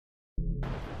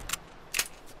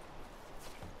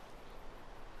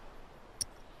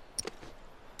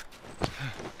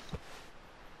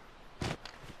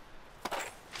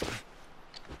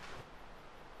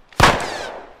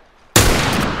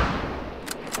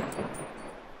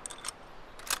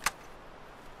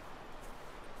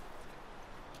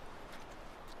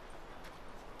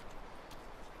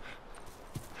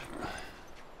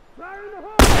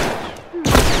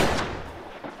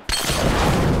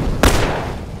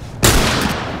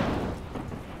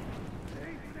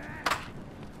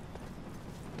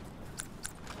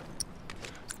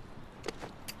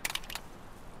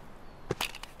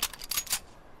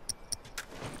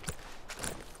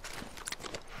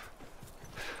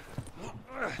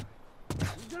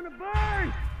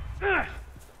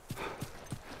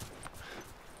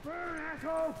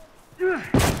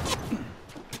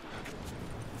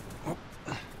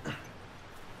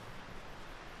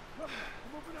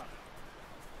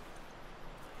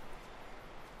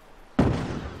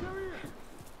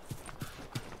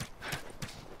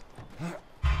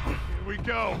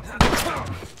go.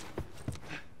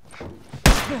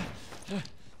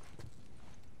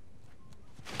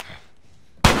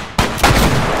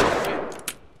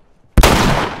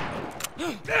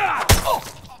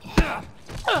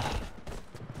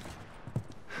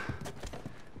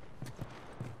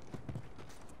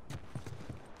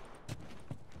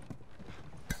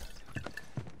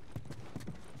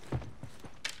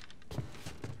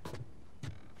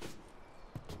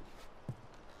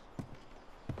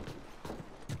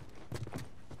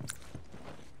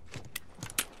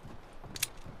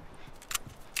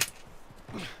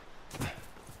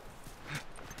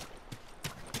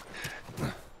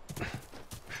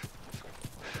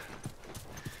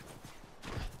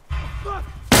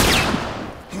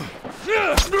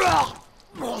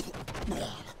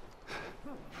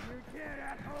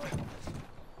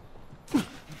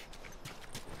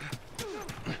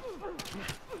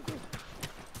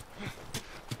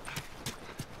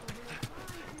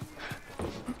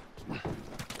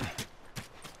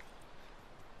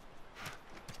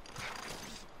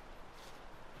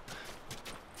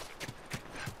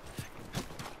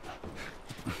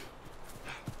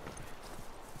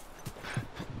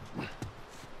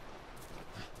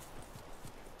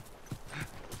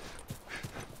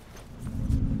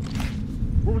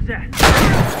 What was that?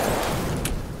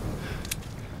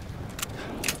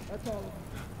 That's all.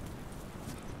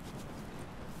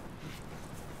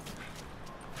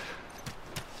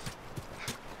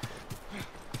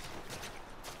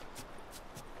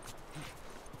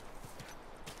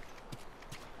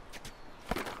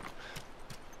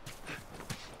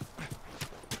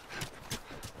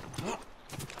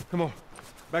 Come on,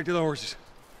 back to the horses.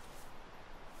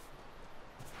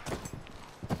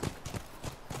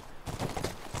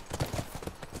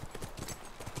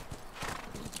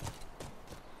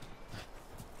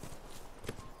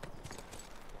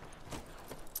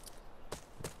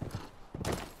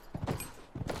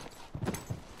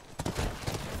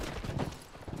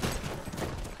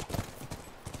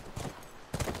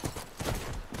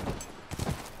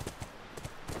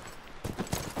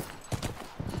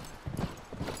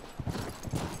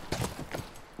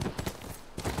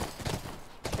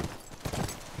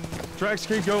 Tracks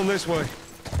keep going this way.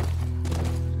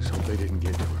 Just hope they didn't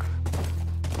get to her.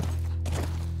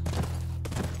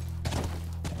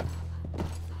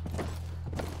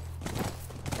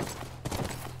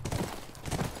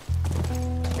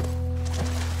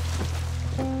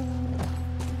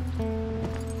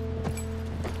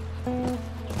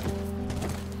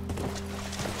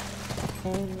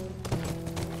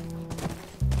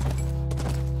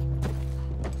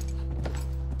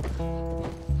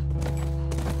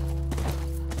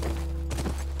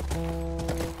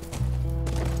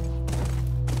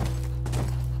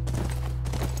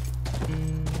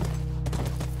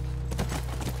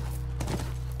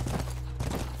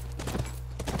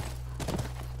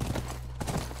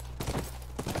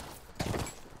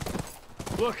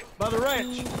 Look, by the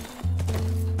ranch.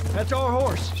 That's our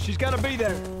horse. She's gotta be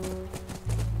there.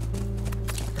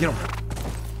 Get him.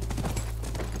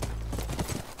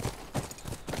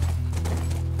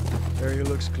 Area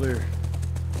looks clear.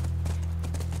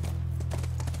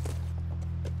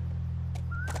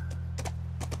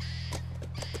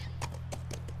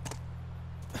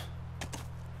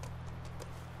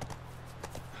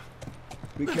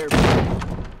 Be careful.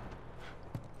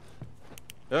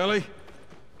 Ellie?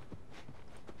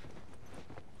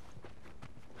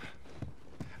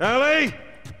 Ellie! Up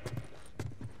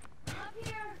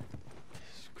here.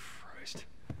 Jesus Christ.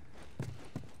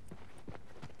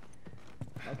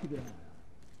 I'll keep an eye out.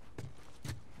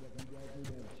 Yeah, I'm glad we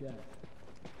had a chat.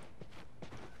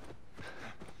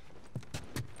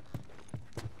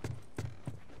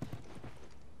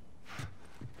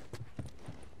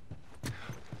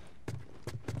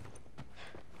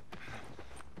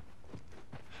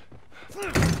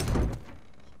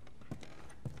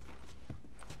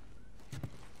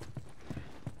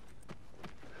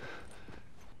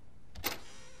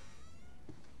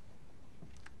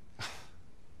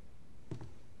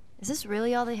 Is this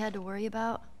really all they had to worry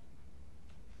about?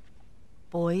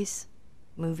 Boys,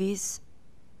 movies,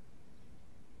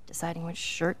 deciding which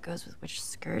shirt goes with which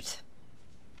skirt.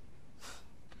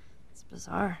 It's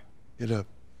bizarre. Get up.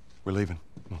 We're leaving.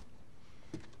 Come on.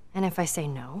 And if I say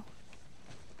no?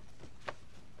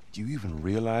 Do you even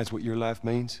realize what your life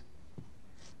means?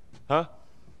 Huh?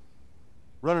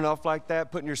 Running off like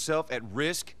that, putting yourself at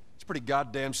risk, it's pretty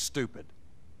goddamn stupid.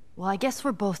 Well, I guess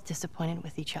we're both disappointed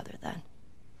with each other then.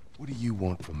 What do you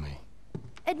want from me?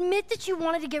 Admit that you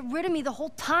wanted to get rid of me the whole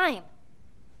time.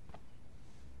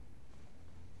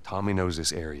 Tommy knows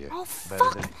this area Oh, better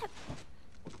fuck than... that.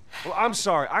 Well, I'm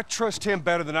sorry. I trust him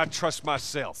better than I trust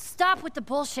myself. Stop with the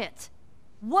bullshit.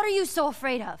 What are you so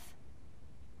afraid of?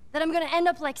 That I'm gonna end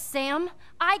up like Sam?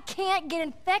 I can't get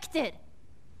infected.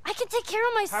 I can take care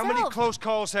of myself. How many close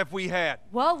calls have we had?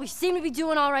 Well, we seem to be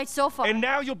doing all right so far. And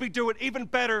now you'll be doing even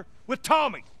better with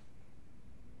Tommy.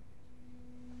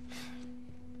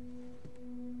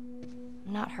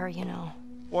 Not her, you know.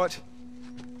 What?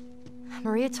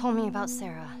 Maria told me about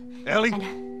Sarah. Ellie? And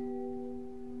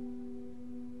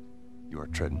You are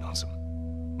treading on some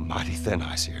mighty thin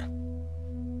ice here.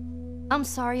 I'm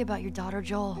sorry about your daughter,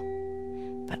 Joel.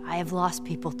 But I have lost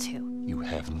people too. You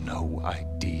have no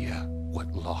idea what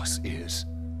loss is.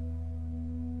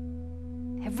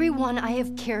 Everyone I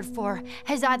have cared for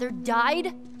has either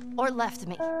died or left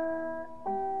me.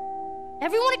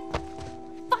 Everyone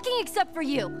fucking except for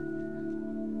you.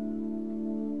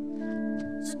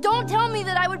 So don't tell me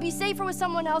that I would be safer with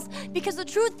someone else, because the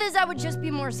truth is I would just be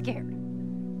more scared.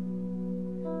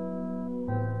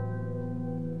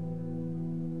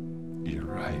 You're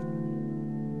right.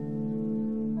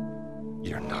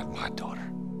 You're not my daughter.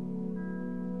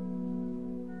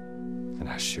 And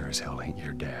I sure as hell ain't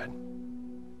your dad.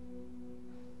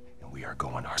 And we are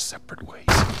going our separate ways.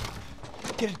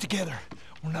 Get it together.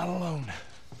 We're not alone.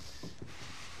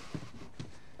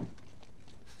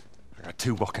 I got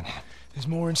two walking in. There's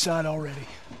more inside already.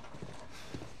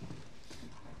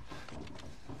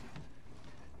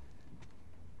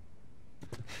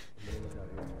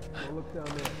 Look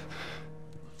down there.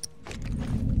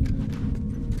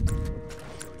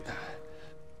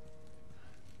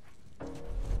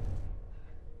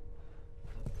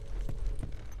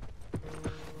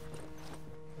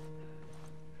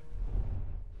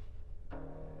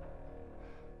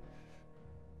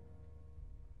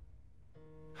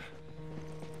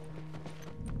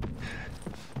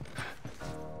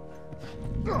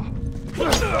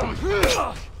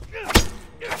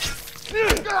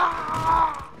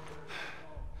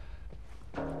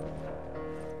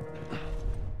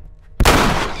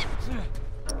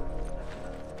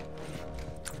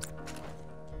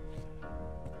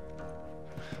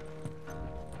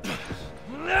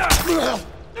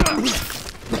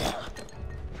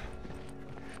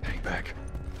 Hang back.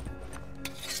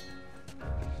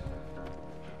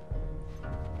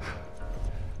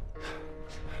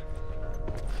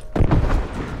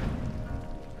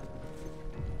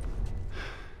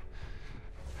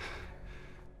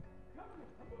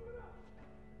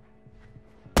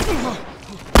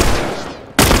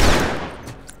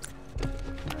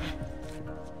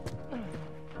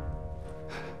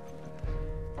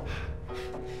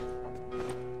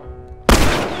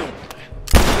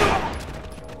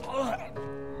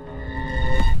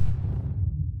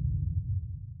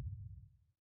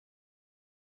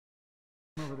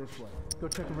 Over this way. Go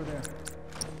check over there.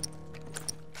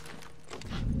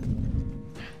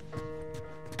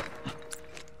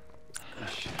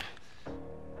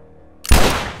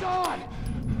 God!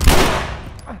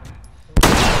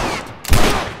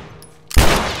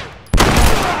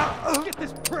 Get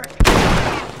this prick!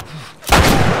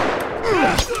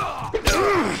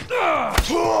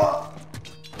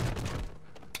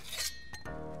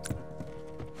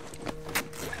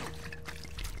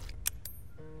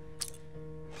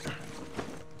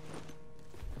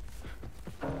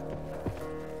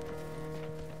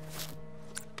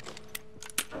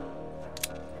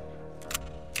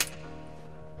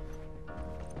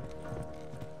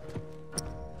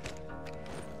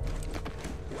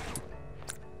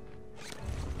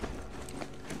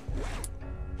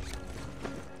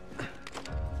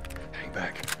 Hang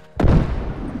back.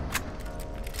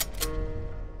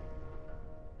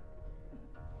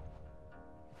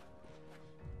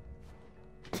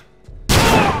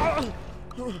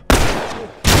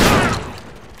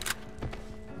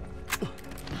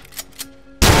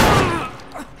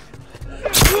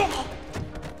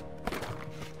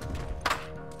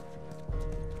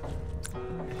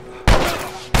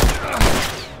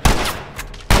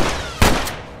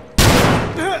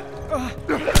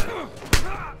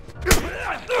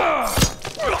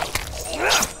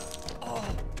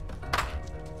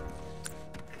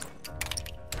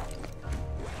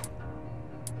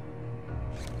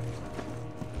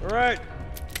 All right,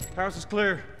 house is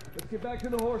clear. Let's get back to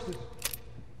the horses.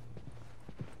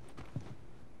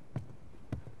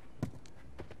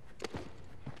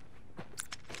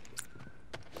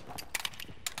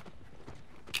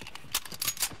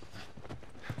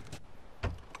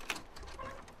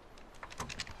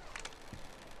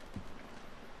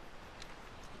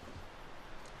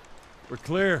 We're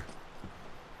clear.